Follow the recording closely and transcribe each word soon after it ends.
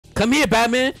Come here,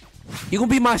 Batman. You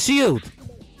gonna be my shield.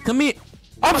 Come here.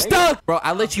 I'm stuck, bro.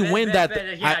 I let you win that.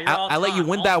 I let you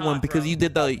win that one because you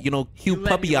did the, cute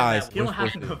puppy eyes. You don't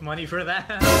have enough money for that.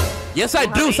 Yes, I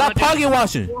do. Stop pocket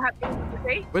washing. You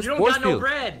don't got no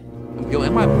bread. Yo,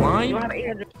 am I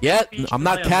blind? Yeah, I'm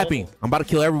not capping. I'm about to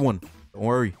kill everyone. Don't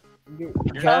worry. You're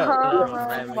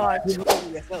not this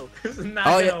is not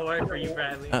gonna work for you,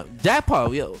 Bradley.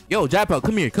 Jackpot, yo, Jackpot,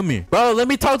 come here, bro. Let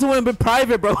me talk to him in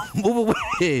private, bro. Move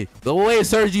away, go away,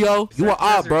 Sergio. You are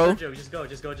up, bro. Sergio,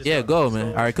 just go. Yeah, go,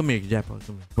 man. All right, come here, Jackpot.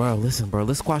 Come here. Bro, listen, bro.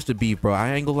 Let's squash the beef, bro.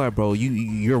 I ain't gonna lie, bro.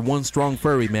 You're one strong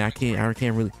furry, man. I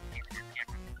can't really.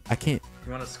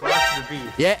 You wanna squash the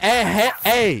beef? Yeah,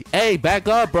 hey, back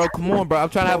up, bro. Come on, bro. I'm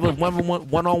trying to have a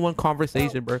one-on-one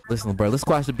conversation, bro. Listen, bro. Let's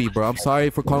squash the beef, bro. I'm sorry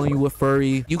for calling you a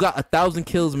furry. You got 1,000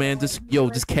 kills, man. Just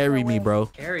carry me, bro.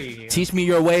 Carry you? Teach me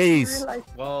your ways.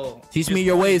 Well, teach me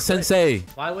your ways, Sensei.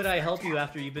 Why would I help you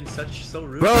after you've been so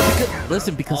rude? Bro,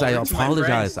 because I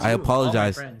apologize. I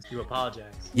apologize. You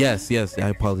apologize. Yes, I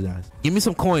apologize. Give me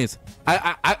some coins.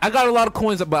 I got a lot of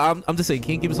coins, but I'm just saying,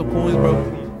 can you give me some coins,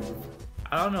 bro?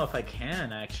 I don't know if I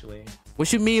can, actually.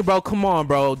 What you mean, bro? Come on,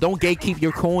 bro. Don't gatekeep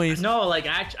your coins. No, like,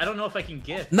 I don't know if I can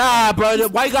gift. Nah, bro.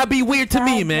 Why you gotta be weird to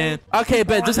me, man? Okay,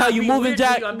 bet. This how you moving,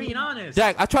 Jack? I'm being honest.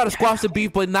 Jack, I try to squash the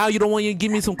beef, but now you don't want you to give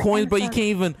me some coins, bro. You can't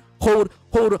even hold.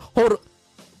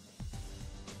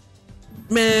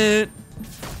 Man.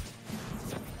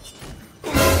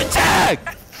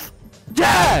 Jack!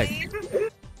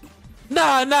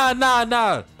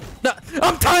 Nah.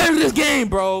 I'm tired of this game,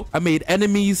 bro. I made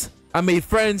enemies. I made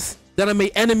friends. Then I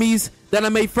made enemies. Then I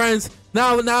made friends.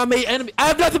 Now I made enemies. I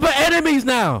have nothing but enemies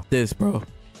now. This, bro.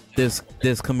 This.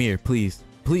 Come here, please.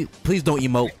 Please don't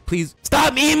emote. Please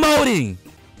stop emoting.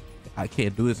 I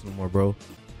can't do this no more, bro.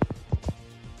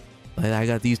 Like, I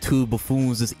got these two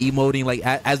buffoons just emoting like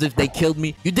as if they killed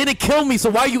me. You didn't kill me, so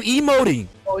why are you emoting?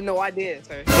 Oh no, I did,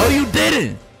 sir. No, you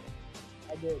didn't.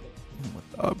 I did. Oh my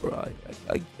god, bro.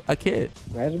 I can't.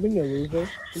 Imagine being a loser.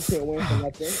 You can't win for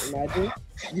nothing. Imagine.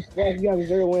 You have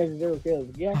 0 wins and 0 kills.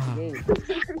 Get out the game.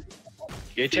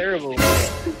 You're terrible.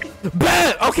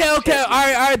 Bet. Okay. All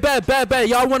right. Bet.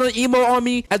 Y'all want to emote on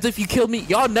me as if you killed me?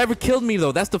 Y'all never killed me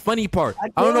though. That's the funny part. I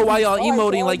don't know why y'all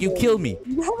emoting like you killed me.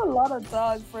 You have a lot of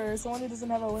dogs for someone who doesn't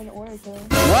have a win or a kill.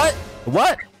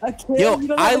 What? Yo,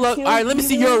 I love. All right, let me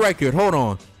see your record. Hold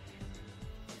on.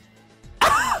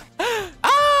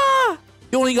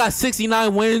 You only got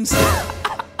 69 wins.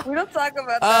 We don't talk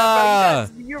about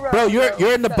that. Bro,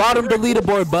 you're in the bottom of the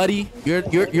leaderboard, buddy.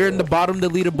 You're in the bottom of the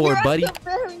leaderboard, buddy.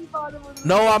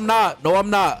 No, I'm not. No, I'm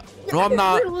not.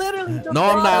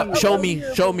 Show me.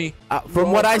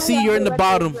 From what I see, you're in the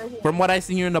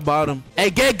bottom. Hey,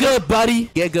 get good, buddy.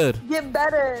 Get good. Get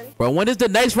better. Bro, when is the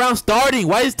next round starting?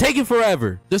 Why is it taking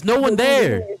forever? There's no one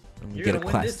there. You're gonna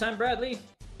win this time, Bradley?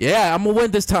 Yeah, I'm gonna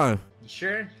win this time. You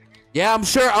sure? Yeah, I'm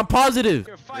sure. I'm positive.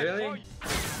 Really?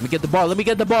 Let me get the ball.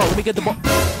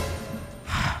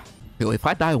 Yo, if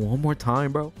I die one more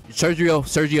time, bro.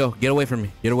 Sergio, get away from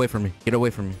me.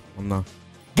 I'm not.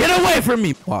 Get away from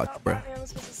me. Watch, bro.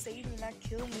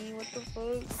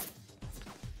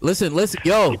 Listen.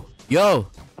 Yo.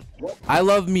 I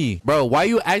love me. Bro, why are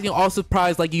you acting all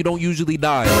surprised like you don't usually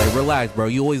die? Like, relax, bro.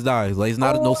 You always die. Like, it's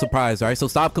not no surprise, all right? So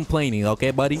stop complaining,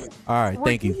 okay, buddy? All right,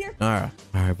 thank you. All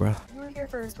right, bro.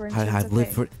 First, I've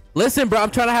lived for. Listen, bro, I'm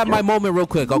trying to have my moment real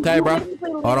quick, okay, bro?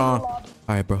 Hold on. All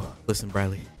right, bro. Listen,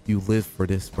 Bradley, you live for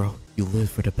this, bro. You live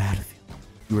for the battlefield.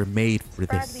 You were made for this.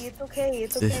 Bradley, it's okay.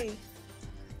 It's okay.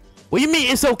 What do you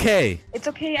mean it's okay? It's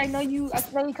okay. I know you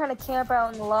kind of camp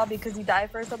out in the lobby because you die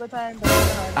first all the time.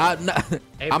 I'm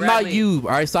not you. All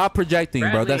right, stop projecting,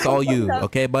 bro. That's all you,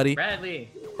 okay, buddy?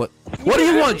 Bradley. What do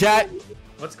you want, Jack?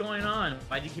 What's going on?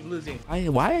 Why do you keep losing?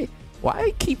 Why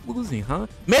I keep losing, huh?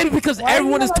 Maybe because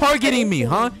everyone is targeting me,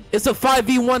 huh? It's a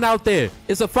 5v1 out there.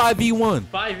 It's a 5v1.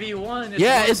 5v1?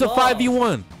 Yeah, it's a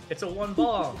 5v1. It's a 1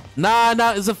 ball. Nah,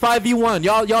 it's a 5v1.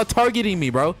 Y'all targeting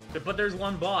me, bro. But there's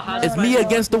 1 ball. It's me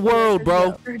against the world,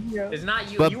 bro. It's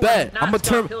not you. But bet, I'm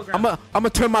gonna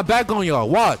turn my back on y'all.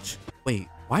 Watch. Wait,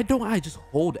 why don't I just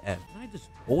hold F? Can I just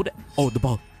hold F? Oh, the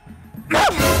ball. No!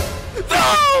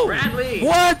 Bradley!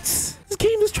 What? This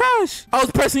game is trash. I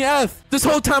was pressing F. This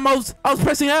whole time I was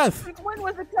pressing F. When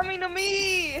was it coming to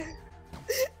me?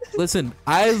 Listen,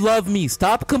 I love me.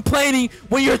 Stop complaining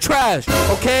when you're trash,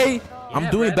 okay? Yeah, I'm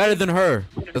doing better than her.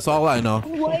 That's all I know.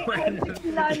 You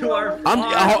are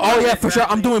oh yeah, for sure.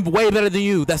 I'm doing way better than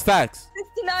you. That's facts.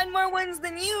 9 more wins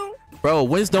than you. Bro,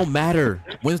 wins don't matter.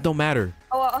 Wins don't matter.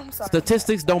 Oh, I'm sorry.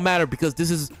 Statistics don't matter because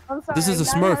this is a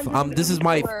Smurf.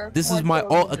 This is my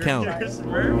alt account.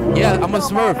 Yeah, I'm a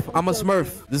Smurf. I'm a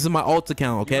Smurf. This is my alt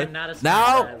account, okay?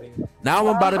 Now I'm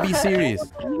about to be serious.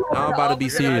 Now I'm about to be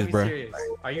serious, bro.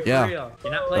 Are you for real?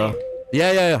 You're not playing?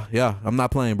 Yeah. I'm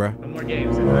not playing, bro. No more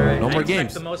games. All right. No more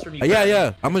games.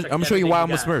 Yeah. I'm gonna show you why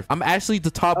I'm a Smurf. I'm actually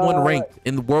the top 1 ranked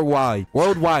in the worldwide.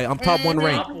 Worldwide, I'm top 1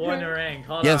 ranked. Top 1 ranked.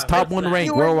 Yes, top 1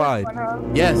 ranked worldwide.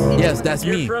 Yes, that's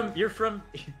me. You're from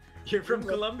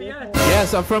Colombia?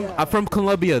 Yes, I'm from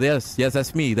Colombia. Yes,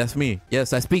 that's me.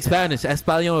 Yes, I speak Spanish.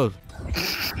 Español.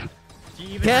 Do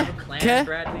you even have a clan,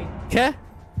 Bradley? ¿Qué?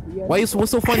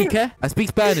 What's so funny, Ke? I speak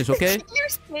Spanish, okay? You're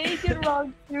saying it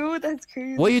wrong, dude. That's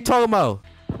crazy. What are you talking about?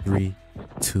 3,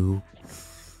 2.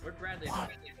 Where'd Bradley go?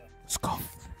 Let's go.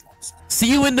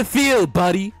 See you in the field,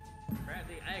 buddy.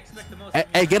 Bradley, I expect the most.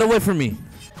 Hey, get away from me.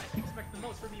 I expect the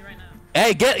most from you right now.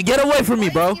 Hey, get away from me,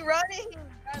 bro. Running.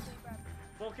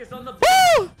 Focus on the.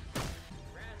 Woo!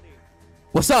 Bradley.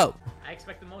 What's up? I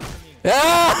expect the most from you.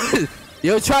 Yeah.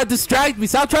 Yo, try to distract me.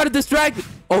 Stop trying to distract me.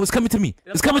 Oh, it's coming to me.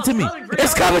 It's coming to me.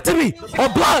 It's coming to me. Oh,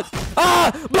 block.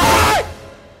 Block.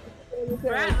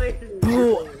 Bradley.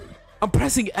 Bro, I'm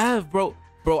pressing F, bro.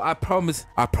 Bro, I promise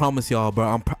y'all,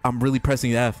 bro. I'm really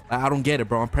pressing F. I don't get it,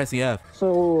 bro. I'm pressing F. So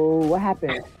what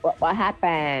happened? What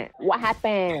happened? What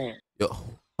happened? Yo,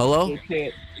 hello?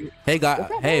 Hey, guy.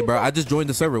 Hey, bro. I just joined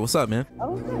the server. What's up, man?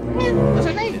 Oh, what's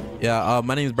your name? Yeah,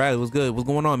 my name is Bradley. What's good? What's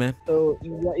going on, man? So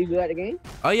you good at the game?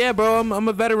 Oh yeah, bro. I'm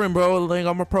a veteran, bro. Like,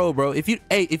 I'm a pro, bro. If you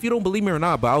don't believe me or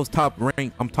not, but I was top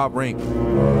ranked. I'm top ranked.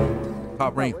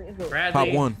 Top ranked.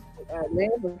 Bradley. Top 1.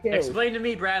 Explain to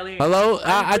me, Bradley. Hello?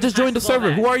 I just joined the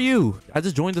server. Who are you? I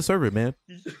just joined the server, man.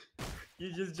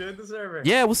 You just joined the server.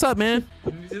 Yeah, what's up, man?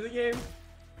 New to the game?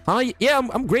 Yeah,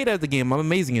 I'm great at the game. I'm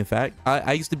amazing, in fact.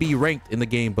 I used to be ranked in the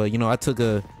game, but you know, I took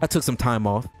some time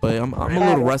off. But I'm a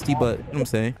little rusty, but you know what I'm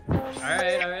saying. All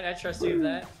right, I trust you with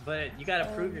that. But you gotta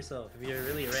prove yourself if you're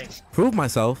really ranked. Prove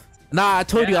myself? Nah, I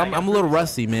told you I'm a little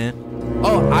rusty, man.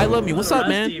 Oh, I love me. What's up,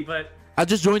 man? But I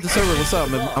just joined the server. What's up,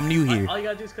 man? I'm new here. All you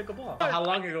gotta do is click a ball. How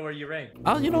long ago were you ranked?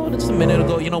 Oh, you know, just a minute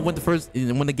ago. You know, when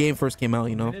the game first came out,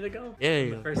 you know. A minute ago?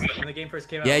 Yeah. When the game first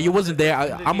came out. Yeah, you wasn't there.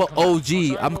 I'm an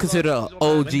OG. I'm considered an OG.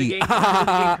 When did the game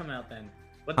come out then?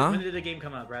 When did the game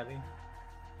come out, Bradley?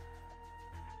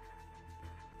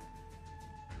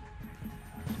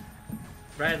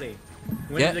 Bradley,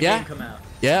 when did the game come out?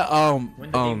 Yeah, when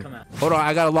did the game come out? Hold on,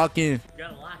 I gotta lock in. You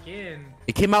gotta lock in.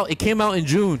 It came out in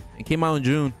June.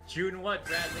 June what,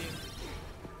 Bradley?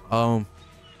 Oh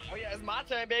yeah, it's my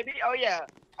turn, baby. Oh yeah.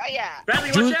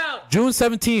 Bradley, watch out! June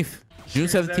 17th. June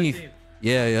 17th.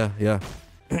 Yeah. Yeah.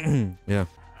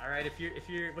 All right, if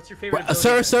you're what's your favorite?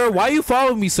 Sir, why you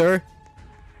following me, sir?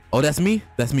 Oh, that's me.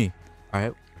 All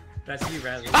right. That's you,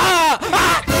 Bradley.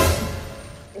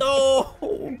 No.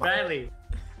 Bradley.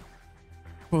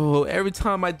 Bro, every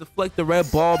time I deflect the red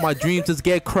ball, my dreams just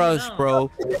get crushed, bro.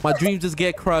 My dreams just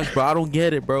get crushed, bro. I don't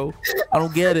get it, bro. I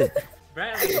don't get it.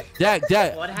 Bradley. Jack.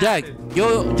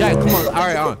 Yo, Jack, come on.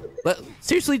 All right,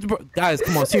 seriously, bro, guys,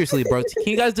 come on, seriously, bro. Can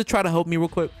you guys just try to help me real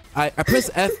quick? I press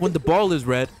F when the ball is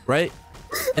red, right?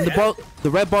 And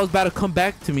the red ball is about to come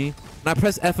back to me. And I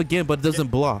press F again, but it doesn't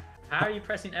block. How are you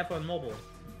pressing F on mobile?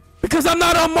 Because I'm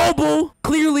not on mobile,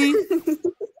 clearly.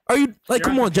 Are you like,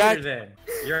 come on, Jack? Then.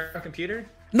 You're on a computer?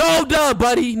 No duh,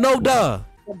 buddy. No duh.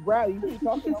 Bro, you keep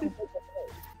talking.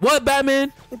 What,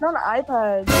 Batman? It's on the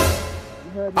iPad.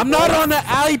 I'm not on the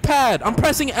iPad. I'm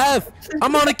pressing F.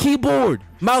 I'm on a keyboard.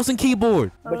 Mouse and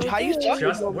keyboard. But how you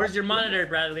talking? Where's your monitor,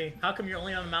 Bradley? How come you're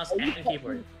only on the mouse and the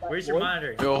keyboard? Where's your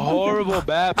monitor? You're horrible,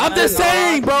 Batman. I'm just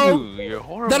saying, bro. You're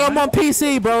horrible. That I'm on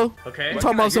PC, bro. Okay. I'm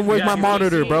talking about where's my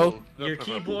monitor, bro. Your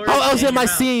keyboard. How else am I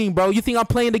seeing, bro? You think I'm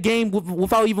playing the game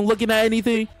without even looking at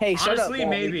anything? Hey, shut honestly, up,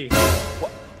 maybe.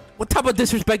 What type of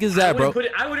disrespect is that, bro?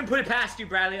 I wouldn't put it past you,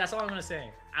 Bradley. That's all I'm gonna say.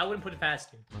 I wouldn't put it past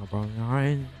you. Oh, bro. All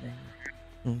right.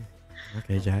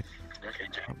 Okay, Jack.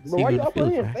 But why you up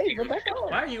in your face? Go back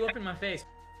on. Why are you up in my face?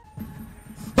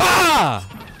 Ah!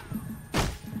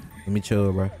 Let me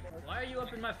chill, bro. Why are you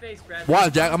up in my face, Bradley?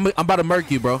 Watch, Jack. I'm about to murk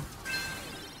you, bro.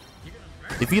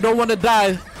 If you don't want to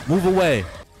die, move away.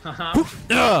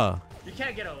 You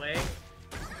can't get away.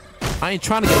 I ain't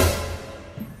trying to get.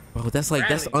 Bro, that's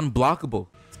unblockable.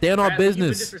 Stay on our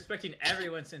business. You've been disrespecting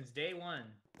everyone since day one.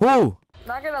 Who?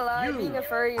 Not gonna lie, being a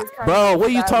furry is kind Bro, of what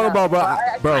are you talking about, bro?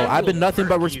 Bro, I I've been nothing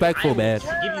but respectful, man.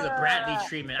 Give you the Bradley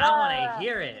treatment. I want to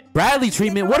hear it. Bradley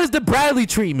treatment? What is the Bradley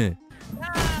treatment?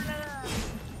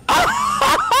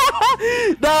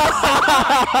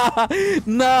 Nah.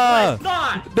 Nah.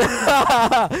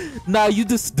 Not. Nah, you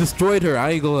just destroyed her.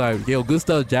 I ain't gonna lie. Yo, good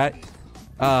stuff, Jack.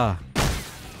 All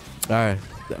right.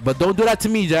 But don't do that to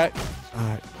me, Jack. All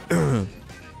right.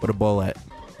 Where the ball at?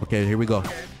 Okay, here we go.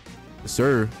 Yes,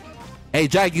 sir. Hey,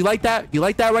 Jack, you like that? You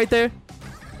like that right there?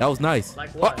 That was nice.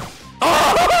 Like what?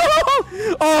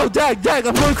 Oh, Jack,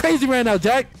 I'm going crazy right now,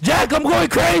 Jack. Jack, I'm going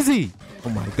crazy. Oh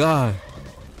my God.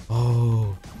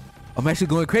 Oh, I'm actually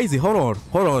going crazy. Hold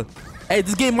on. Hey,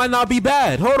 this game might not be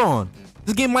bad. Hold on.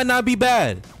 This game might not be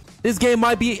bad. This game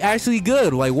might be actually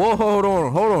good. Like, whoa, hold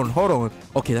on.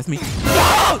 Okay, that's me.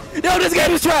 No! Yo, this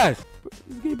game is trash.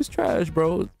 This game is trash,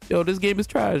 bro. Yo, this game is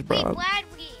trash, bro. Wait,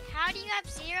 Bradley, how do you have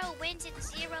 0 wins and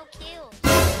 0 kills?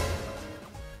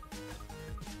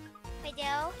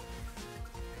 Fidel?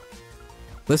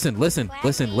 Listen.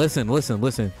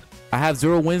 I have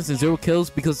 0 wins and 0 kills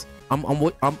because I'm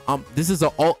this is an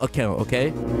alt account,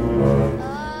 okay?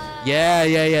 Yeah,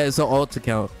 it's an alt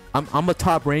account. I'm a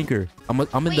top ranker. I'm in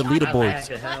the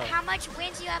leaderboards. How much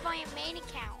wins do you have on your main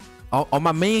account? On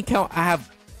my main account, I have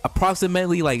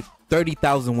approximately like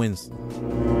 30,000 wins.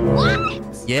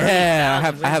 What? Yeah,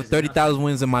 I have 30,000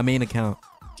 wins in my main account.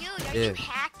 Dude, are you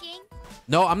hacking?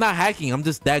 No, I'm not hacking. I'm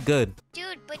just that good.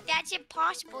 Dude, but that's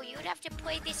impossible. You would have to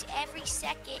play this every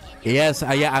second. Yes,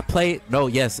 I play. No,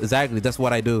 yes, exactly. That's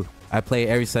what I do. I play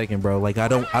every second, bro. Like I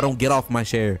don't get off my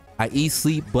share. I eat,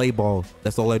 sleep, play ball.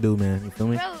 That's all I do, man. You feel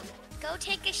me? Bro, go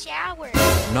take a shower.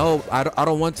 No, I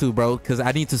don't want to, bro, because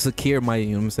I need to secure my,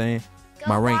 you know what I'm saying? Go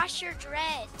my rank. wash your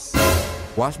dreads.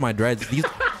 Wash my dreads. These,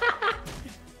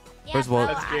 Yeah, first of all,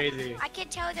 That's crazy. I can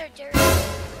tell they're dirty.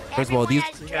 First of all, Everyone these-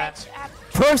 has dreads.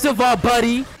 first of all,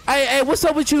 buddy. Hey, what's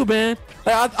up with you, man?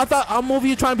 Like, I thought I'm over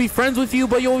here trying to be friends with you,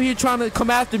 but you're over here trying to come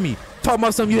after me. Talking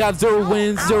about something you have 0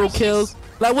 wins, I 0 was kills.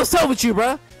 Like, what's up with you,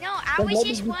 bro? No, I was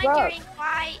just wondering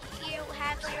why you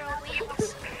have 0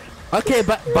 wins. Okay,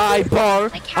 bye, bar.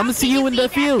 Like, how I'm gonna see can you you in be the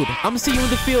that field. bad? I'm gonna see you in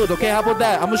the field. Okay, how about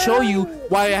that? I'm gonna show you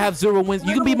why I have 0 wins.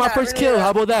 You can be my first kill. How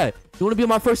about that? You wanna be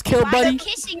my first kill, Why are buddy? you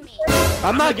kissing me?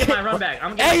 I'm not get my run back.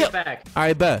 I'm getting it back. All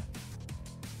right, bet.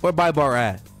 Where bye bar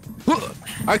at? All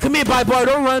right, come here, bye bar.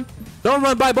 Don't run,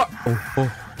 bye bar.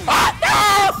 Oh.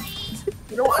 Ah,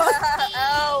 no!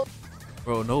 Ow.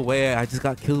 Bro, no way. I just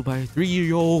got killed by a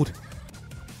 3-year-old.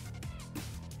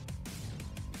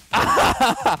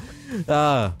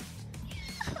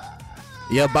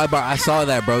 Yeah, bye bar. I saw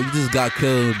that, bro. You just got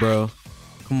killed, bro.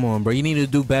 Come on, bro. You need to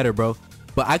do better, bro.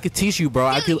 But I could teach you,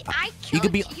 bro. Dude, You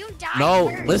could be. You died No,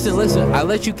 first. listen. I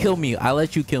let you kill me.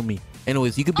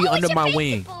 Anyways, you could be Oh, under it's a my big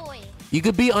wing. boy. You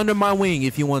could be under my wing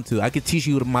if you want to. I could teach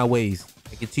you my ways.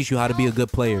 I could teach you how to be a good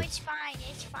player. No, it's fine.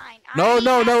 I No,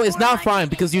 already have it's not fine 430.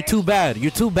 because you're too bad.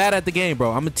 You're too bad at the game, bro.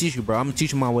 I'm gonna teach you, bro. I'm gonna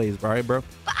teach you my ways, all right, bro?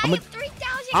 But I have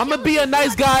 3,000 I'm gonna be a kills nice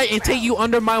and guy 0. and take you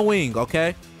under my wing,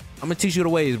 okay? I'm gonna teach you the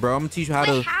ways, bro. I'm gonna teach you how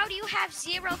Wait, to. how do you have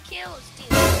 0 kills,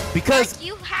 dude? Because Like,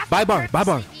 you have bye to bar.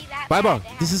 purposely be that Bye bar. bad to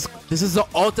have This is 0 this is an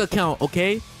alt account,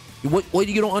 okay? What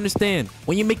you don't understand?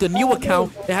 When you make a new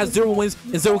account, it has 0 wins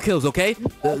and 0 kills, okay?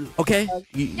 Okay?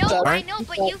 No, all I right? know,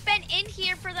 but you've been in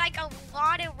here for like a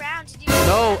lot of rounds. Dude.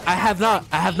 No, I have not.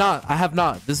 I have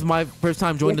not. This is my first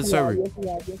time joining the server.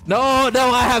 No,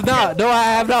 I have not.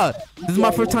 This is my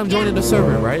first time joining the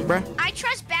server, right, bruh? I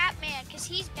trust Batman because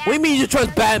he's Batman. What do you mean you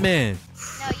trust Batman?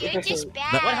 No, you're just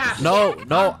bad. What happened?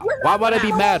 No. Why would I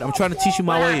be mad? I'm trying to teach you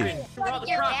my ways. You're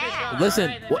bad.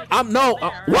 Listen,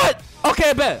 what?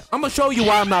 Okay, bet. I'm gonna show you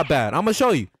why I'm not bad. I'm gonna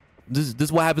show you. This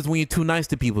is what happens when you're too nice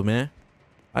to people, man.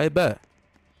 I bet.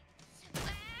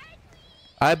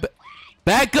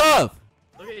 Back up.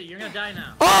 Look at you. You're gonna die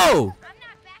now. Oh. I'm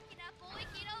not backing up, boy.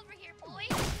 Get over here, boy.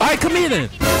 All right, come here then.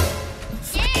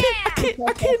 Yeah.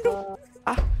 I can't do.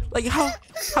 Like how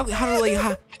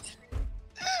like.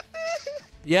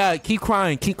 Yeah, keep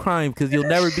crying, because you'll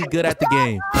never be good at the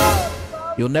game.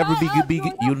 You'll never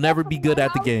be good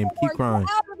at the game. Keep crying.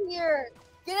 Get out of here.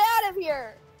 Get out of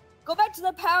here. Go back to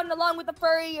the pound along with the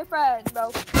furry your friend,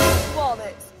 bro. Do all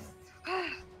this.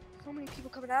 So many people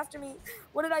coming after me.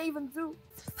 What did I even do?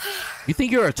 You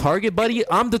think you're a target, buddy?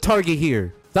 I'm the target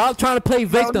here. Stop trying to play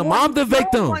victim. I'm the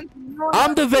victim.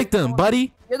 I'm the victim,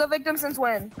 buddy. You're the victim since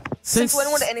when? Since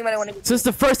when would anybody want to be?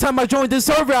 the first time I joined this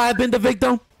server, I have been the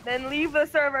victim. Then leave the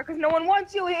server because no one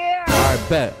wants you here. All right,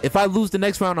 bet. If I lose the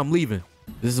next round, I'm leaving.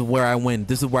 This is where I win.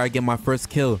 This is where I get my first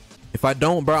kill. If I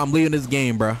don't, bro, I'm leaving this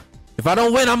game, bro. If I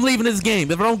don't win, I'm leaving this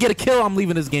game. If I don't get a kill, I'm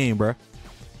leaving this game, bro.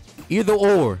 Either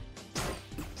or.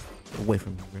 Away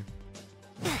from me, bro.